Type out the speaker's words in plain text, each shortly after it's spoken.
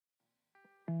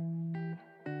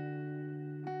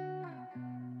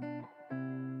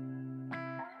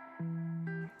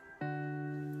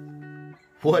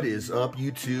What is up,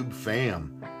 YouTube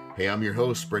fam? Hey, I'm your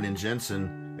host, Brendan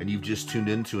Jensen, and you've just tuned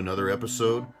in to another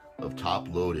episode of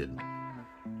Top Loaded.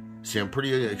 See, I'm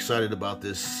pretty excited about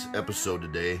this episode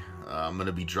today. I'm going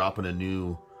to be dropping a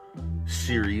new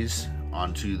series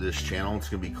onto this channel. It's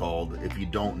going to be called If You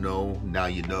Don't Know, Now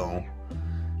You Know.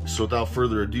 So without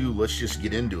further ado, let's just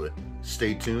get into it.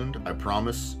 Stay tuned. I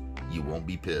promise you won't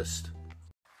be pissed.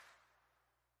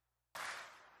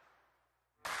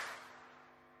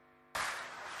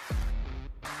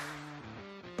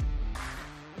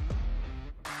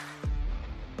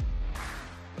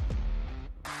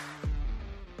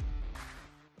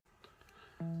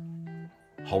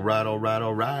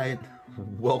 All right.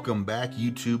 Welcome back,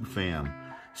 YouTube fam.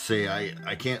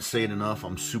 I can't say it enough.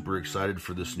 I'm super excited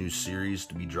for this new series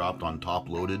to be dropped on Top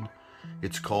Loaded.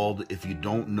 It's called If You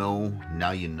Don't Know,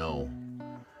 Now You Know.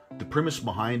 The premise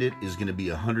behind it is going to be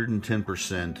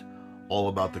 110% all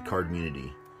about the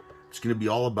cardmunity. It's going to be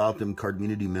all about them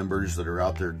cardmunity members that are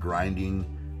out there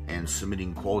grinding and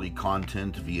submitting quality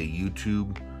content via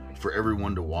YouTube for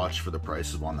everyone to watch for the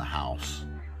price of on the house.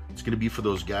 It's going to be for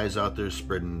those guys out there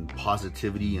spreading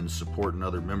positivity and supporting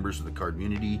other members of the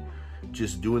cardmunity,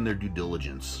 just doing their due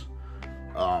diligence.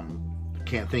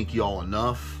 Can't thank y'all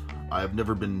enough. I've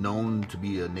never been known to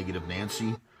be a negative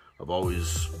Nancy. I've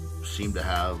always seemed to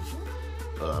have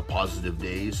positive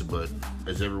days, but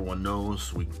as everyone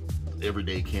knows, every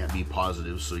day can't be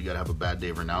positive, so you got to have a bad day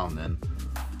every now and then.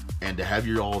 And to have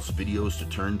your all's videos to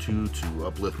turn to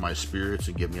uplift my spirits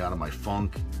and get me out of my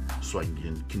funk so I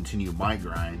can continue my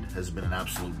grind has been an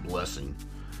absolute blessing.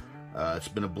 It's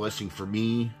been a blessing for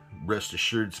me. Rest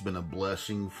assured, it's been a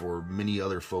blessing for many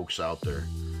other folks out there.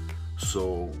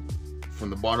 So from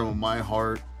the bottom of my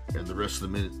heart and the rest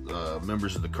of the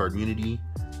members of the cardmunity,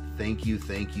 thank you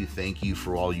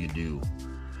for all you do.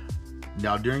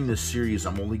 Now, during this series,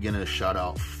 I'm only going to shout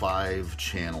out 5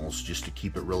 channels just to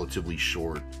keep it relatively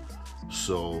short.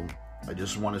 So I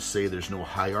just want to say there's no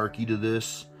hierarchy to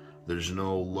this. There's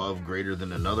no love greater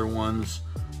than another one's.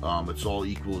 It's all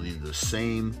equally the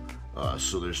same.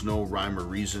 So there's no rhyme or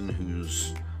reason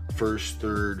who's first,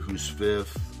 third, who's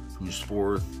fifth, who's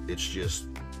fourth. It's just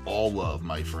all love,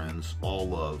 my friends, all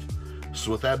love.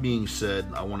 So with that being said,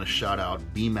 I want to shout out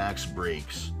B-Mac's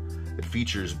Breaks. It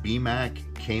features B-Mac,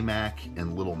 K-Mac,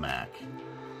 and Little Mac.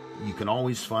 You can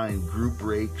always find group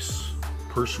breaks,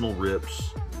 personal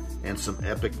rips, and some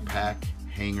epic pack,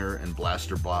 hanger, and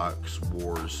blaster box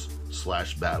wars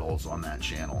 / battles on that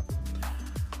channel.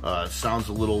 It sounds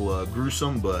a little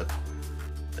gruesome, but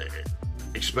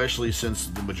especially since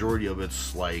the majority of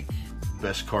it's like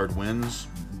best card wins.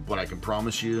 But I can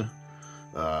promise you,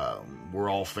 we're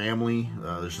all family.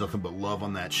 There's nothing but love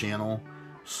on that channel.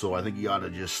 So I think you ought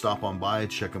to just stop on by,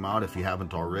 check them out if you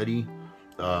haven't already.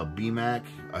 B-Mac,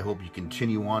 I hope you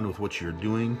continue on with what you're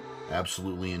doing.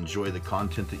 Absolutely enjoy the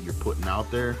content that you're putting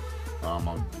out there.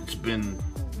 I've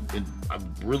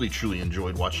really truly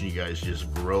enjoyed watching you guys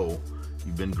just grow.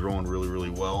 You've been growing really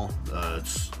well.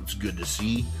 It's good to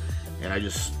see, and I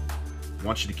just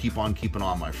want you to keep on keeping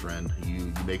on, my friend.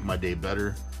 You make my day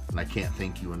better, and I can't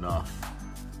thank you enough.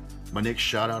 My next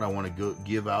shout out I want to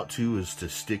give out to is to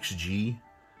Stix G.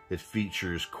 It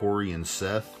features Corey and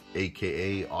Seth,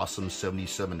 aka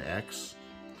Awesome77X.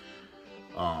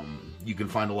 You can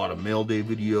find a lot of mail day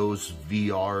videos,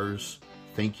 VRs,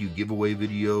 thank you giveaway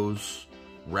videos,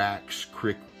 racks,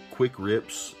 quick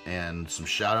rips, and some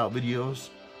shout out videos.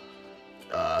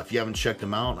 If you haven't checked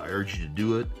them out, I urge you to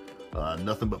do it.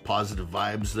 Nothing but positive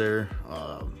vibes there.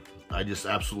 I just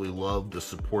absolutely love the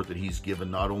support that he's given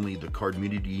not only the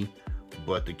cardmunity,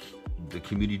 but the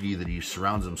community that he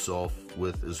surrounds himself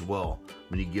with as well.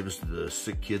 When he gives to the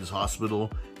Sick Kids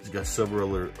Hospital, he's got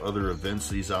several other events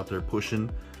that he's out there pushing.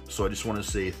 So I just want to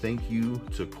say thank you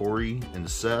to Corey and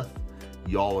Seth.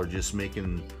 Y'all are just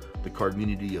making the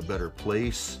cardmunity a better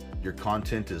place. Your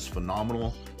content is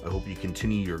phenomenal. I hope you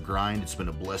continue your grind. It's been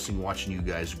a blessing watching you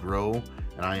guys grow,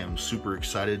 and I am super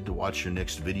excited to watch your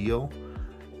next video.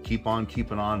 Keep on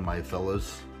keeping on, my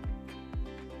fellas.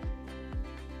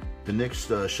 The next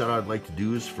shout out I'd like to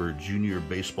do is for Junior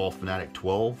Baseball Fanatic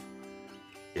 12.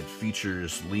 It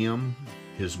features Liam,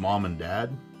 his mom and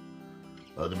dad.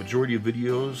 The majority of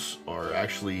videos are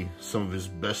actually some of his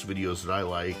best videos that I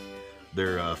like.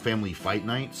 They're family fight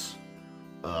nights.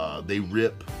 They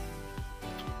rip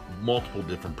multiple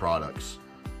different products.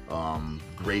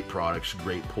 Great products,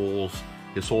 great pulls.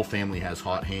 His whole family has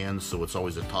hot hands, so it's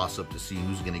always a toss-up to see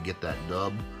who's going to get that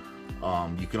dub.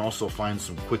 You can also find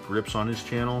some quick rips on his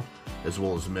channel, as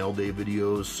well as mail day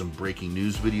videos, some breaking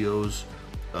news videos.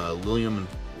 Lilliam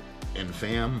and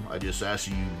fam, I just ask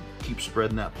you keep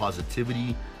spreading that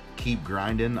positivity, keep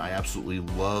grinding. I absolutely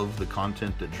love the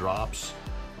content that drops.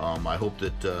 I hope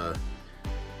that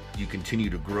you continue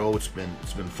to grow. It's been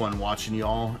fun watching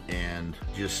y'all, and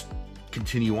just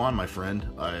continue on, my friend.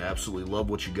 I absolutely love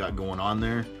what you got going on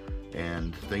there,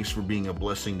 and thanks for being a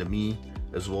blessing to me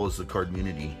as well as the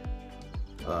cardmunity.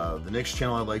 The next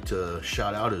channel I'd like to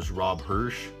shout out is Rob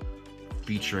Hirsch,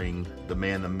 featuring the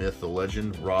man, the myth, the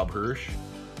legend, Rob Hirsch.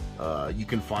 You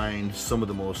can find some of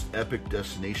the most epic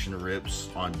destination rips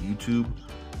on YouTube.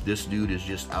 This dude is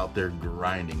just out there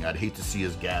grinding. I'd hate to see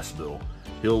his gas bill.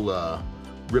 He'll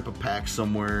rip a pack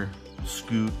somewhere,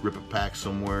 scoot, rip a pack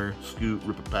somewhere, scoot,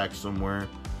 rip a pack somewhere.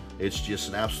 It's just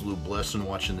an absolute blessing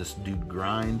watching this dude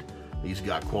grind. He's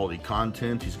got quality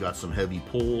content. He's got some heavy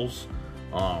pulls.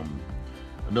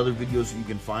 Another videos that you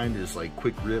can find is like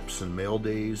quick rips and mail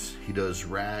days. He does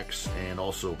racks and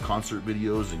also concert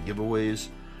videos and giveaways.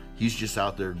 He's just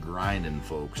out there grinding,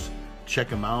 folks. Check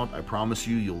him out. I promise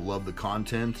you, you'll love the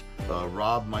content.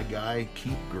 Rob, my guy,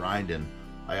 keep grinding.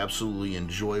 I absolutely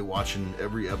enjoy watching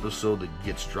every episode that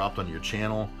gets dropped on your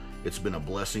channel. It's been a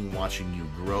blessing watching you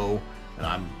grow, and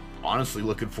I'm honestly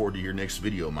looking forward to your next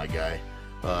video, my guy.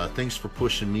 Thanks for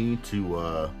pushing me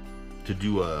to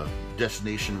do a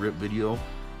destination rip video.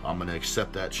 I'm gonna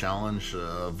accept that challenge.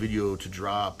 Video to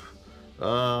drop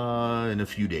in a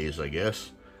few days, I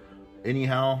guess.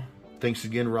 Anyhow, thanks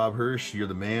again, Rob Hirsch. You're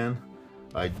the man.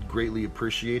 I greatly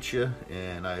appreciate you,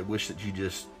 and I wish that you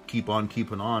just keep on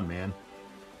keeping on, man.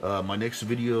 My next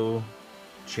video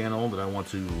channel that I want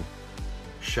to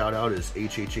shout out is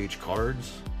HHH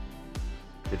Cards.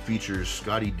 It features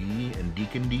Scotty D and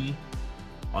Deacon D.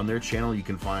 On their channel, you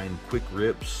can find quick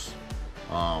rips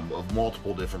of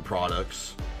multiple different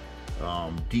products.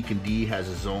 Deacon D has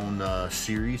his own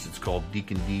series. It's called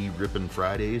Deacon D Rippin'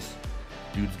 Fridays.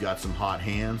 Dude's got some hot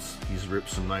hands. He's ripped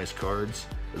some nice cards,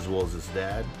 as well as his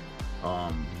dad.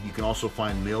 You can also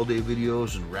find mail day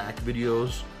videos and rack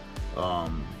videos.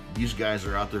 These guys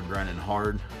are out there grinding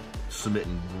hard,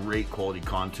 submitting great quality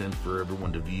content for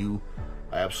everyone to view.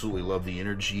 I absolutely love the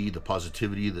energy, the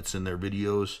positivity that's in their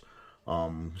videos.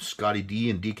 Scotty D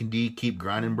and Deacon D, keep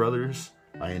grinding, brothers.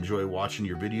 I enjoy watching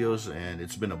your videos, and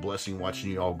it's been a blessing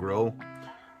watching you all grow.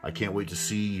 I can't wait to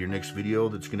see your next video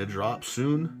that's going to drop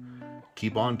soon.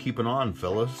 Keep on keeping on,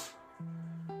 fellas.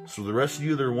 So the rest of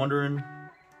you that are wondering,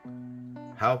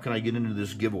 how can I get into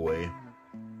this giveaway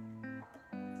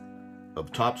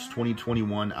of Topps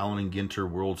 2021 Allen & Ginter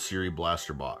World Series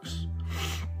Blaster Box,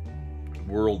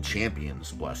 World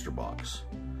Champions Blaster Box?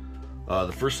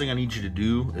 The first thing I need you to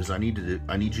do is I need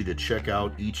you to check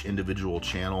out each individual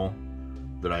channel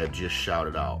that I have just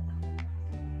shouted out.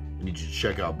 I need you to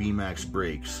check out B-Max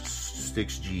Breaks,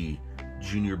 Sticks G,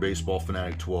 Junior Baseball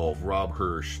Fanatic 12, Rob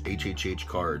Hirsch, HHH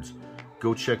Cards.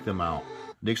 Go check them out.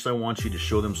 Next, I want you to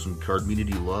show them some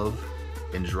cardmunity love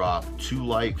and drop 2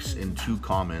 likes and 2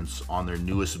 comments on their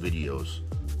newest videos.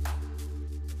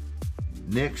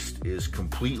 Next is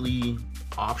completely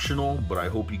optional, but I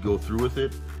hope you go through with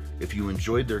it. If you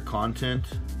enjoyed their content,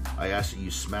 I ask that you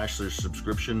smash their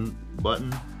subscription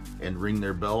button and ring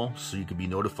their bell so you can be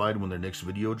notified when their next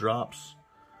video drops.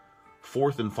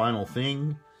 Fourth and final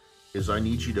thing is I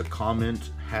need you to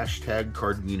comment hashtag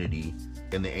cardmunity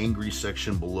in the angry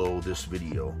section below this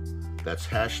video. That's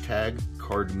hashtag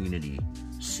cardmunity,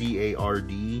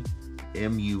 CARDMUNITY.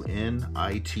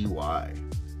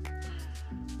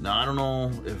 Now, I don't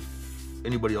know if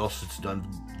anybody else that's done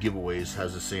giveaways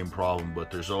has the same problem, but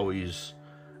there's always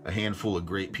a handful of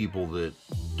great people that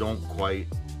don't quite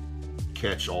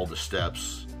catch all the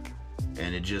steps,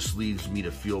 and it just leaves me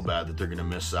to feel bad that they're going to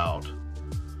miss out.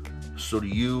 So to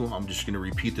you, I'm just going to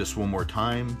repeat this one more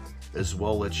time, as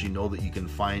well let you know that you can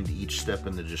find each step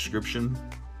in the description.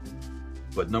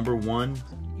 But number 1,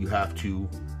 you have to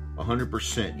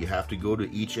 100%, you have to go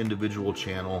to each individual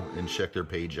channel and check their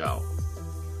page out.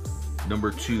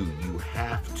 Number 2, you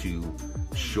have to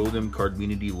show them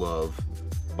cardmunity love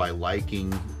by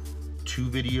liking 2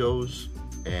 videos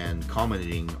and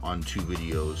commenting on 2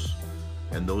 videos,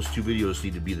 and those 2 videos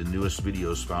need to be the newest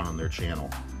videos found on their channel.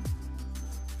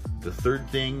 The third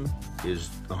thing is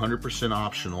 100%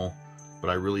 optional, but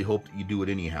I really hope that you do it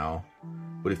anyhow.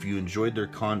 But if you enjoyed their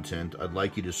content, I'd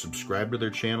like you to subscribe to their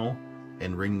channel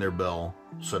and ring their bell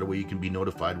so that way you can be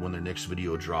notified when their next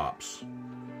video drops.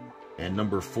 And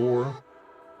number 4,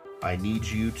 I need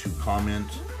you to comment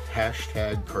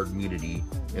hashtag cardmunity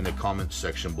in the comments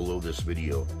section below this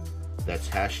video. That's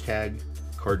hashtag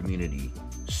cardmunity,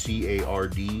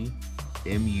 CARDMUNITY.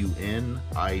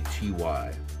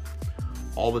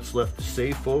 All that's left to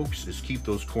say, folks, is keep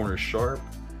those corners sharp,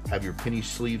 have your penny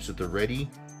sleeves at the ready,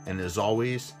 and as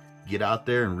always, get out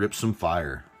there and rip some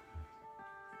fire.